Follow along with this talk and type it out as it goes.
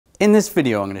In this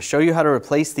video, I'm going to show you how to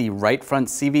replace the right front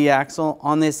CV axle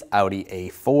on this Audi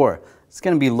A4. It's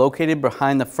going to be located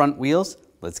behind the front wheels.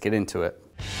 Let's get into it.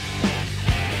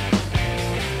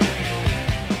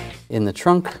 In the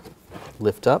trunk,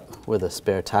 lift up where the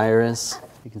spare tire is.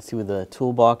 You can see where the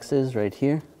toolbox is right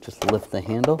here. Just lift the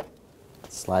handle,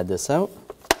 slide this out.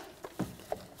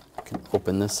 You can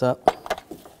open this up.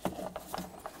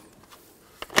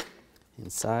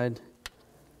 Inside,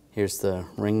 here's the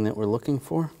ring that we're looking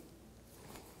for.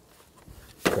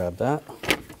 Grab that.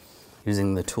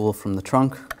 Using the tool from the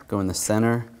trunk, go in the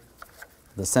center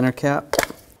cap,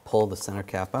 pull the center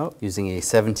cap out. Using a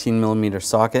 17mm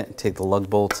socket, take the lug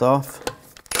bolts off.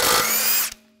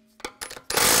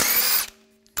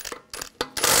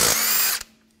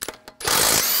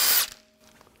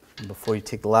 And before you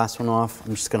take the last one off,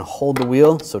 I'm just going to hold the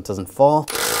wheel so it doesn't fall.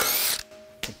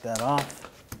 Take that off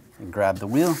and grab the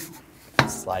wheel and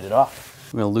slide it off.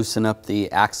 I'm going to loosen up the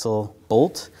axle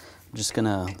bolt. I'm just going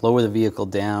to lower the vehicle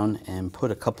down and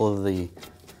put a couple of the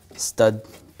stud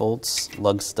bolts,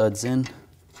 lug studs in.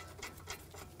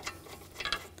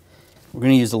 We're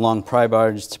going to use a long pry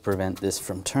bar just to prevent this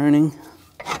from turning.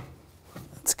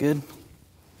 That's good.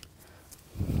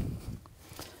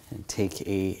 And take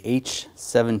a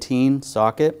H17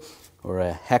 socket or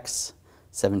a hex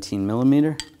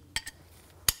 17mm.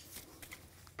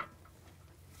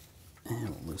 And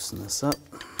we'll loosen this up.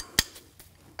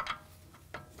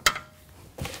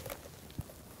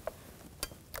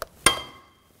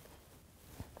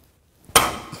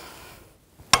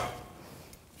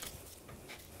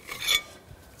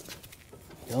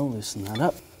 Go, loosen that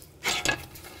up.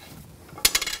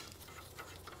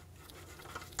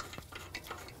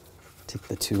 Take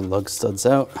the two lug studs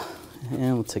out,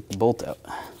 and we'll take the bolt out.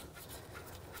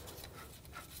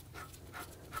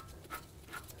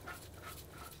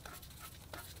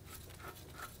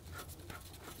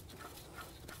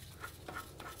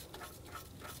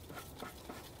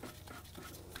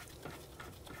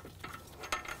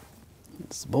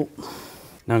 That's the bolt.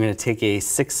 Now I'm going to take a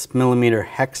 6mm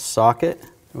hex socket.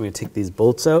 I'm going to take these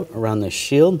bolts out around the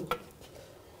shield.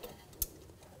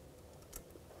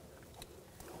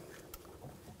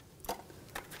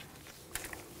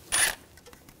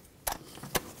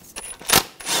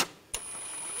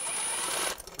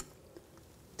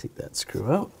 Take that screw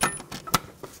out.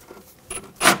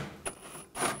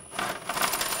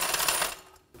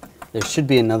 There should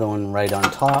be another one right on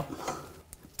top.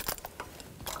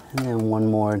 And then one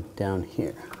more down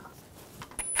here.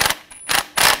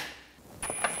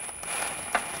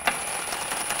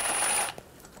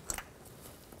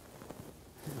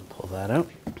 And pull that out.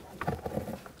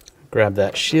 Grab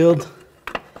that shield.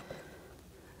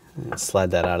 And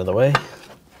slide that out of the way.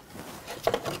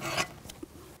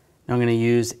 Now I'm going to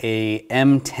use a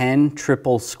M10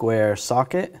 triple square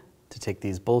socket to take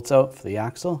these bolts out for the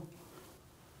axle.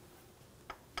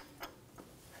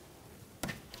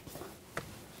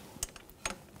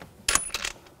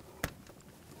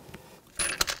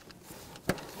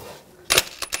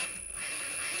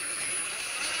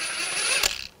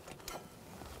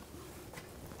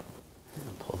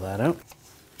 Pull that out.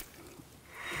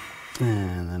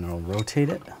 And then I'll rotate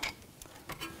it.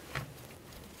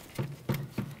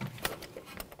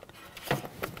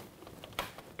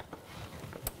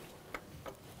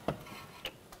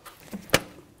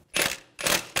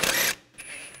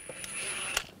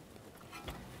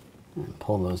 And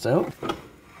pull those out.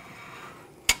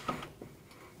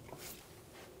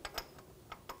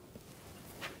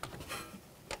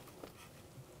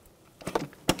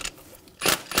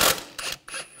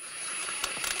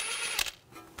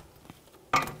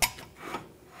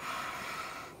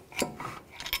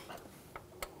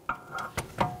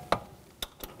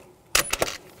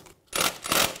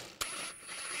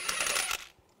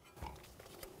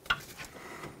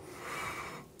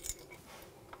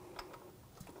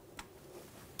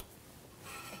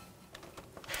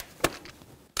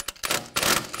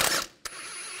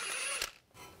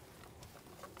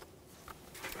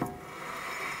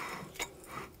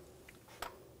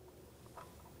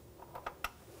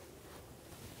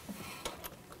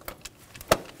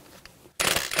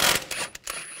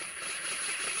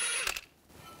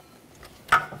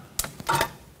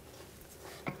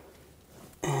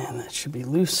 That should be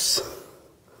loose.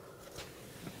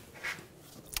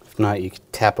 If not, you can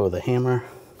tap it with a hammer.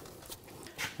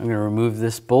 I'm going to remove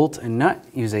this bolt and nut.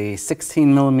 Use a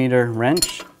 16mm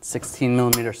wrench,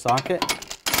 16mm socket.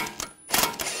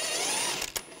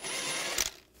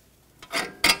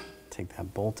 Take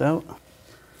that bolt out.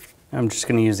 I'm just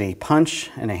going to use a punch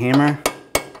and a hammer.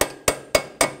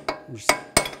 Just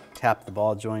tap the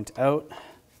ball joint out.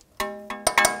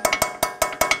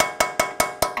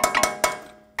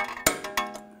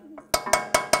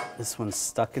 This one's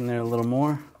stuck in there a little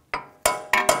more.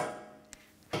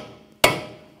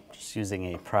 Just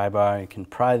using a pry bar, you can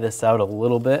pry this out a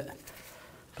little bit,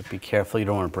 but be careful, you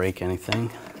don't want to break anything.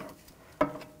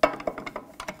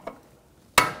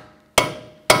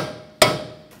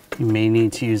 You may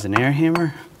need to use an air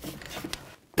hammer.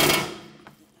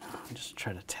 Just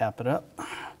try to tap it up.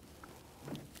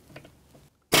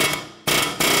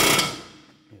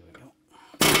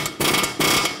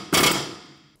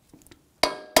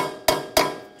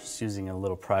 Using a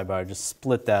little pry bar, just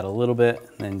split that a little bit,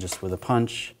 and then just with a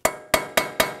punch.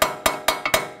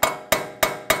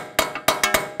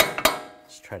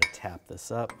 Just try to tap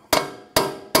this up.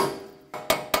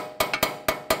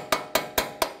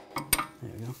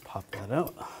 There we go, pop that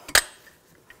out.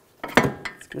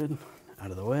 That's good, out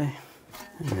of the way.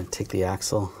 And then take the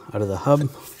axle out of the hub.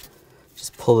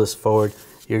 Just pull this forward.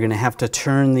 You're gonna have to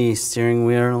turn the steering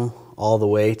wheel all the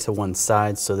way to one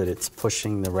side so that it's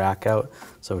pushing the rack out.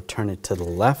 So turn it to the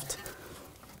left.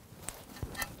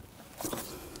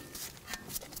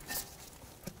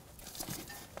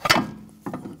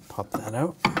 Pop that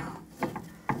out.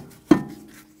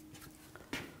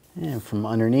 And from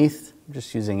underneath, I'm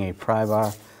just using a pry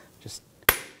bar, just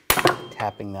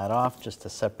tapping that off just to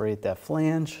separate that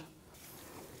flange.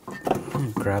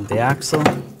 And grab the axle,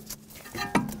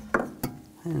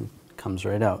 and it comes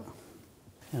right out.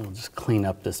 And we'll just clean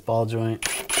up this ball joint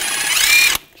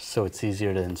just so it's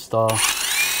easier to install.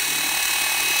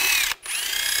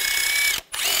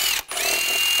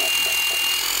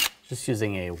 Just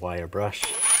using a wire brush.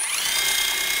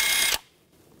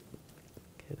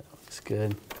 Okay, that looks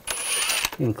good.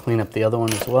 You can clean up the other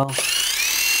one as well.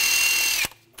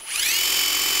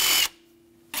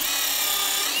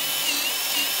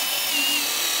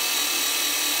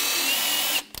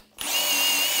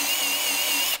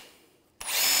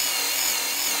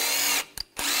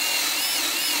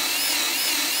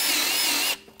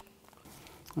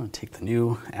 I'm going to take the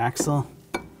new axle,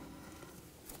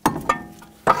 and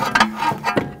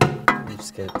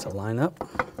just get it to line up.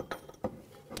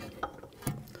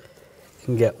 You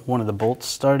can get one of the bolts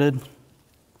started.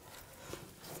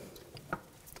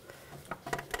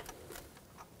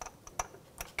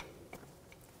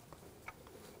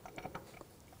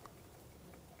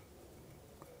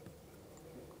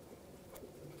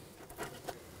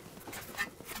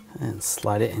 And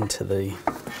slide it into the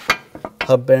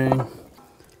hub bearing.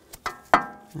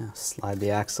 Now slide the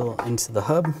axle into the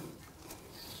hub.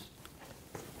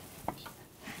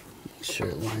 Make sure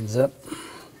it lines up.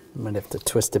 You might have to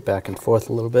twist it back and forth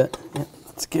a little bit. Yep,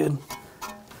 that's good.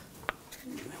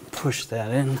 Push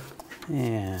that in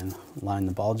and line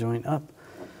the ball joint up.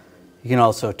 You can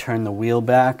also turn the wheel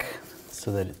back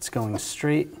so that it's going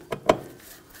straight.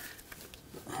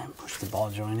 And push the ball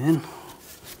joint in.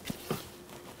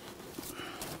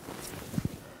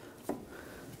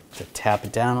 Just tap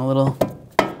it down a little.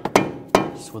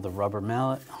 With a rubber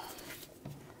mallet.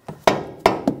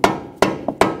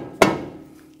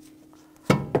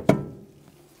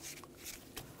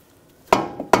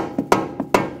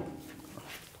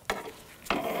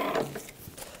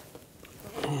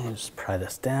 And just pry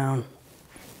this down.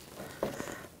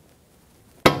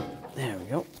 There we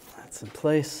go. That's in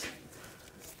place.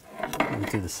 We'll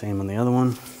do the same on the other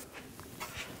one.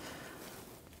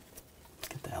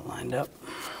 Get that lined up.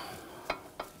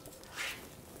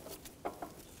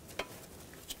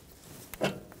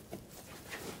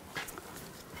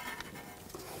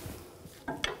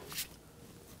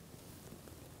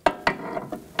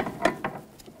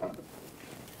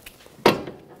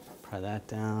 Pry that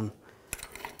down.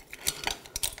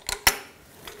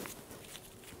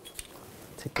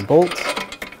 Take the bolt,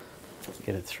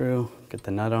 get it through, get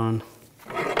the nut on.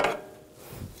 All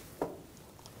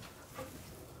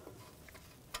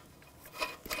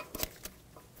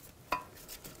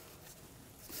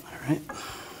right.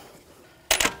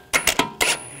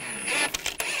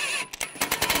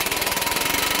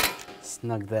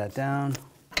 Snug that down.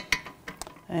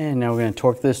 And now we're going to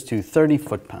torque this to 30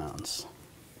 foot-pounds.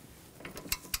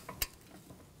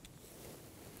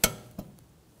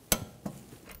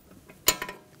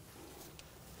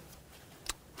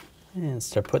 And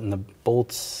start putting the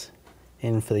bolts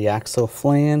in for the axle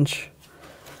flange.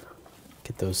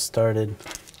 Get those started.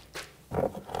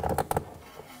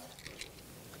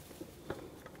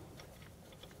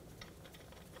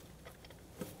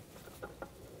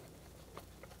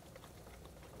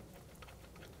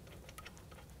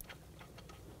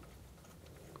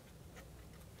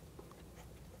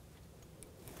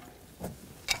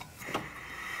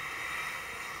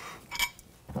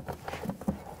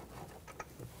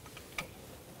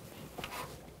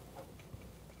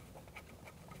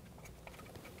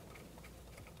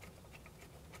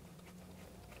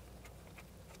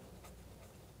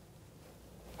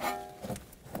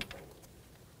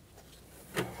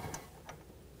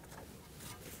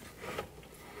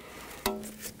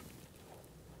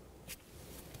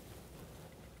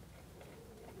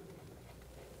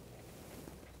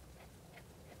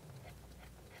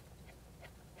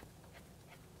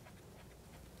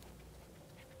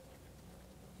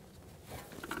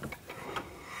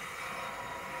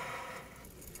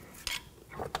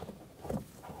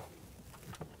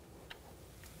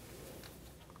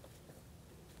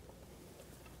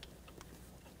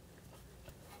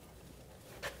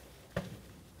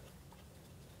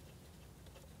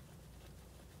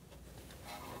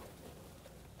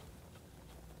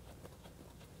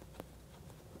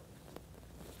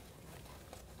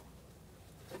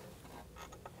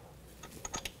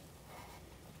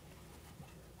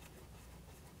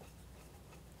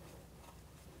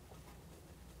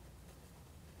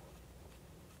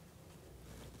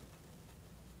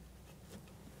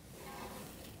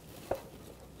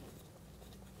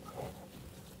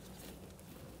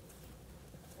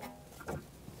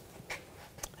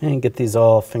 And get these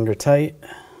all finger tight.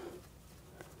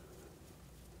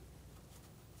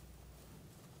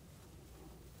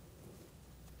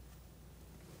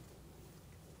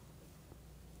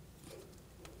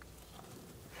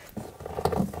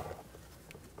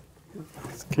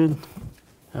 That's good.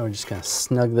 Now we're just gonna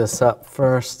snug this up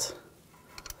first.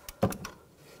 So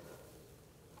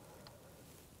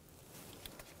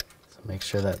make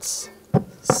sure that's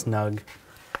snug.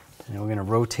 And we're gonna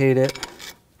rotate it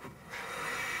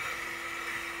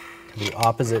to the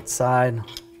opposite side,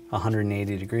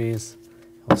 180 degrees.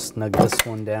 We'll snug this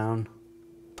one down.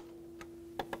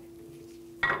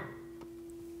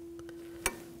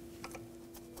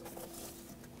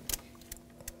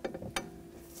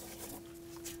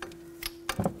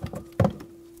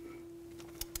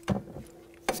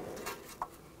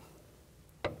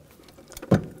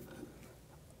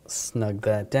 Snug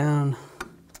that down,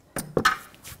 and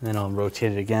then I'll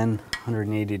rotate it again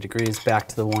 180 degrees back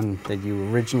to the one that you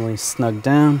originally snugged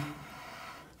down.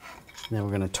 And then we're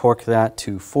going to torque that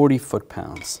to 40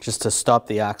 foot-pounds. Just to stop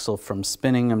the axle from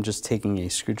spinning, I'm just taking a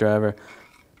screwdriver,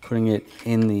 putting it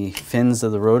in the fins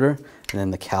of the rotor, and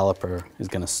then the caliper is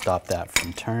going to stop that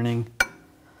from turning.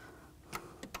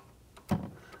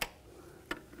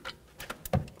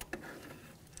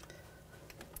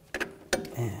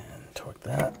 And torque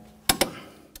that.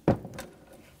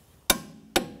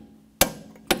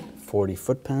 40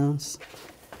 foot-pounds.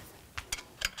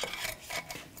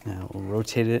 Now we'll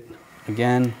rotate it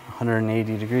again,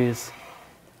 180 degrees.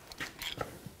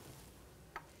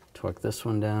 Torque this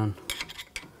one down.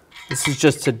 This is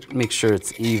just to make sure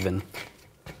it's evenly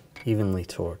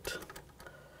torqued.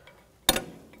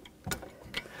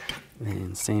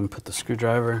 And same, put the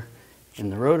screwdriver in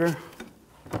the rotor.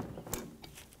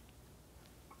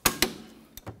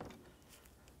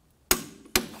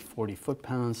 .40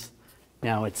 foot-pounds.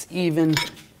 Now it's even.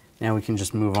 Now we can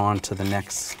just move on to the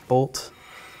next bolt.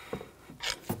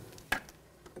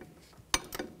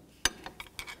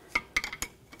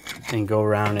 And go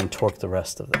around and torque the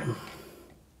rest of them.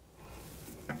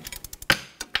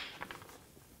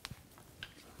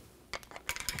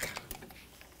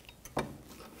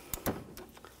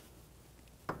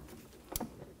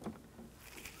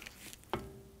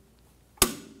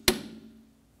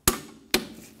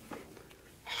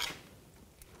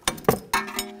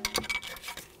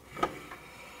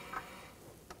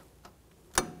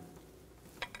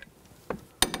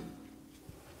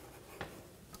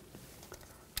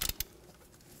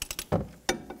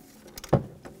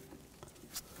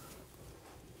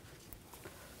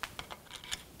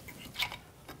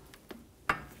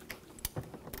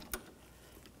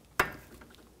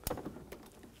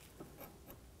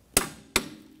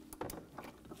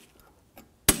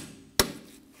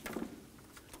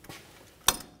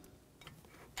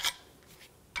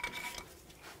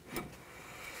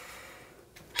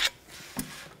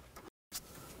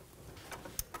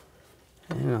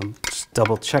 And I'll just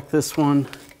double check this one.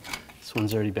 This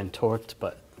one's already been torqued,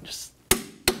 but just,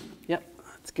 yep,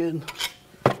 that's good.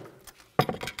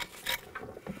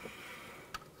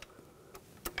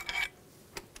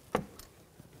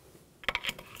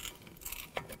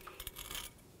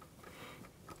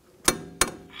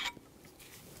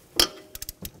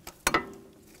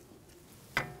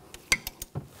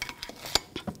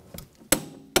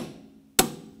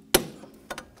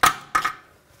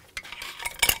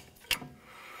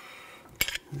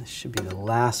 This should be the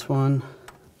last one.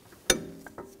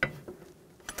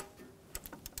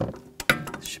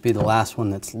 This should be the last one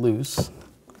that's loose.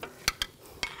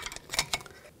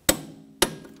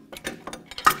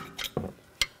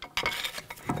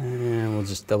 And we'll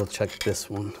just double check this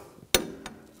one.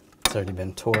 It's already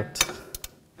been torqued.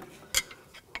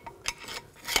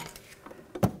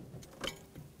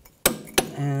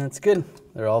 And it's good.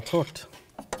 They're all torqued.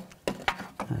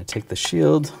 I take the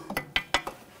shield.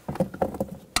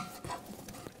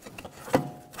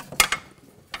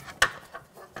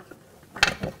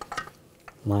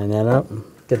 Line that up,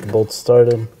 get the bolts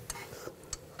started.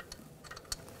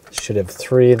 Should have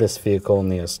 3, this vehicle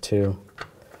only has 2.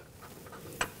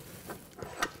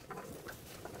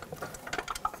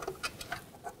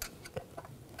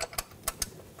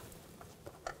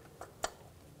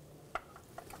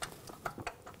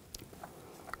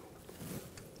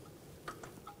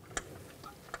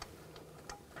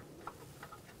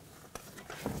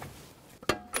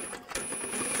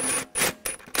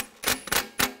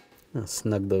 Now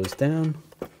snug those down.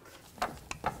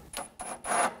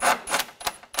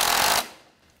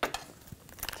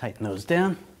 Tighten those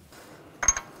down.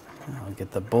 I'll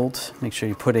get the bolt. Make sure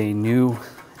you put a new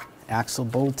axle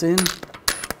bolt in.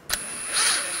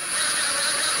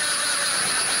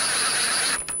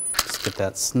 Get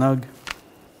that snug.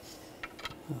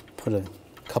 Put a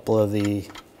couple of the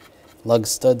lug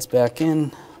studs back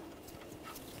in.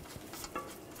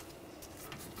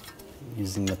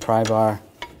 Using the pry bar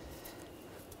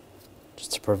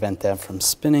just to prevent that from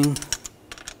spinning.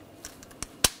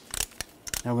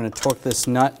 Now we're going to torque this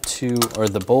nut to, or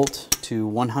the bolt, to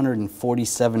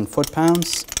 147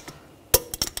 foot-pounds.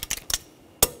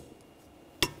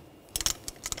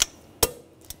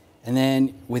 And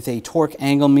then with a torque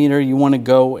angle meter, you want to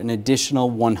go an additional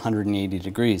 180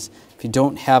 degrees. If you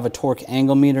don't have a torque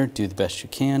angle meter, do the best you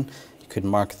can. You could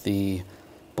mark the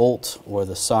bolt or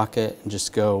the socket and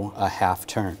just go a half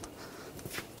turn.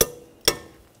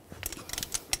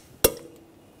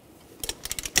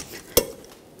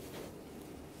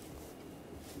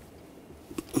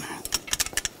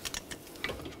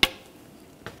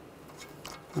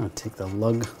 I'll take the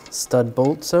lug stud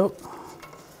bolts out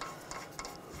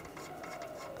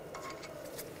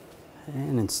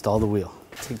and install the wheel.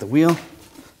 Take the wheel,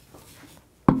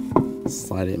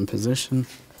 slide it in position.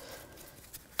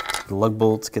 Take the lug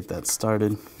bolts, get that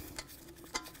started.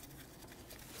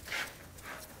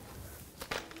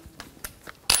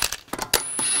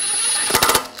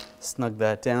 Snug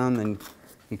that down, then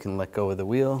you can let go of the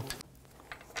wheel.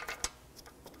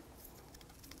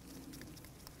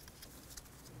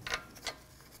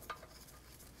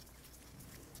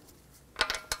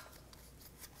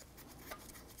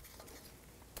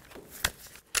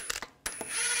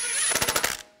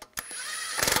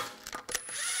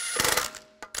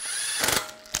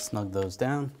 Snug those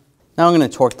down. Now I'm going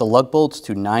to torque the lug bolts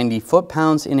to 90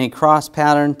 foot-pounds in a cross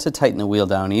pattern to tighten the wheel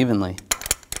down evenly.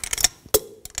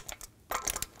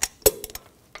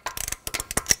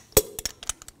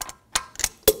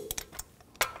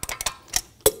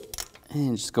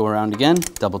 And just go around again,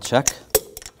 double check.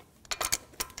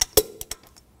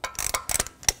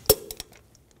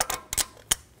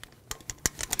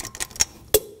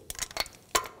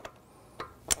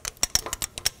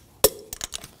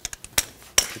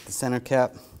 Center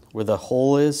cap, where the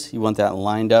hole is, you want that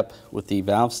lined up with the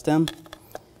valve stem.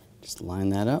 Just line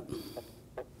that up.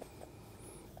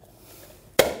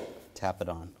 Tap it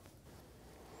on.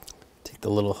 Take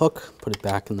the little hook, put it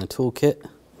back in the tool kit.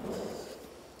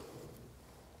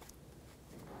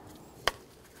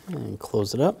 And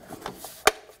close it up.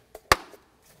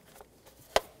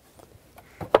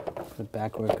 Put it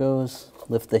back where it goes,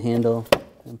 lift the handle,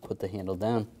 and put the handle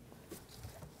down.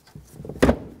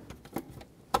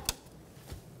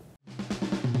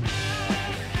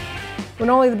 When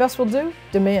only the best will do,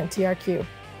 demand TRQ.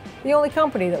 The only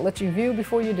company that lets you view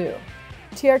before you do.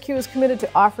 TRQ is committed to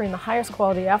offering the highest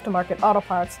quality aftermarket auto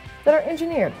parts that are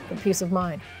engineered for peace of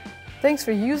mind. Thanks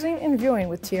for using and viewing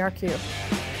with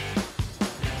TRQ.